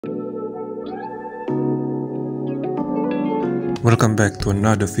Welcome back to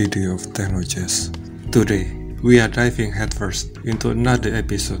another video of Technologies. Today, we are diving headfirst into another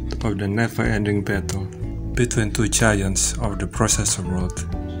episode of the never-ending battle between two giants of the processor world,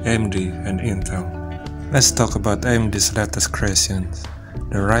 AMD and Intel. Let's talk about AMD's latest creation,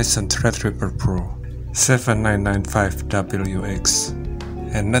 the Ryzen Threadripper Pro 7995WX.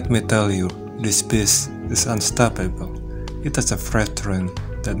 And let me tell you, this beast is unstoppable. It has a freight train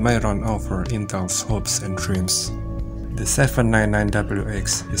that may run over Intel's hopes and dreams. The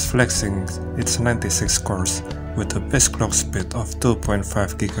 799WX is flexing its 96 cores with a base clock speed of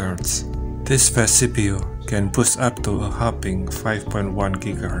 2.5 GHz. This fast CPU can boost up to a whopping 5.1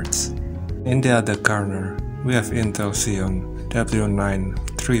 GHz. In the other corner, we have Intel Xeon W9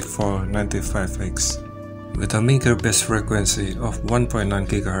 3495X with a meager base frequency of 1.9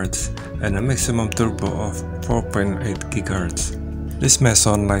 GHz and a maximum turbo of 4.8 GHz. This may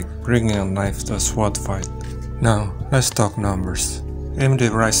sound like bringing a knife to a sword fight. Now, let's talk numbers.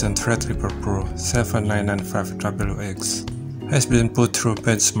 AMD Ryzen Threadripper Pro 7995WX has been put through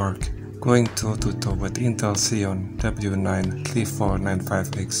benchmark, going toe-to-toe with Intel Xeon W9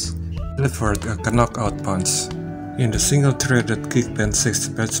 3495X. Delivered a knockout punch. In the single-threaded Geekbench 6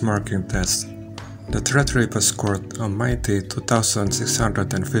 benchmarking test, the Threadripper scored a mighty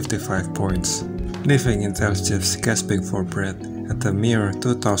 2,655 points, leaving Intel chips gasping for breath at a mere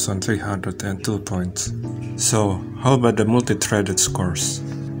 2,302 points. So, how about the multi-threaded scores?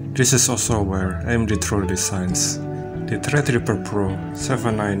 This is also where AMD truly shines. The Threadripper Pro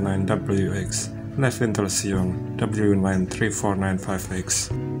 799WX left Intel Xeon W9 3495X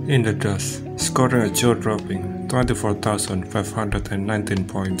in the dust, scoring a jaw-dropping 24,519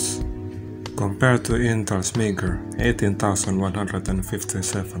 points, compared to Intel's meager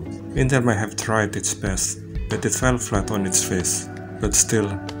 18,157. Intel may have tried its best, but it fell flat on its face. But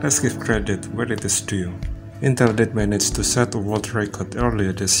still, let's give credit where it is due. Intel did manage to set a world record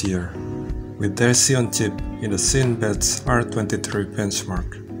earlier this year with their Xeon chip in the Cinebench R23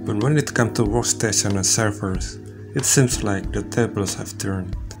 benchmark. But when it comes to workstation and servers, it seems like the tables have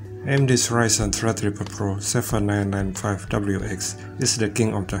turned. AMD's Ryzen Threadripper Pro 7995WX is the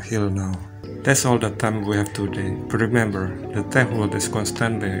king of the hill now. That's all the time we have today, but remember, the tech world is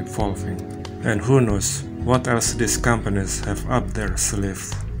constantly evolving. And who knows what else these companies have up their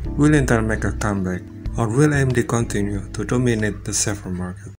sleeve. Will Intel make a comeback, or will AMD continue to dominate the server market?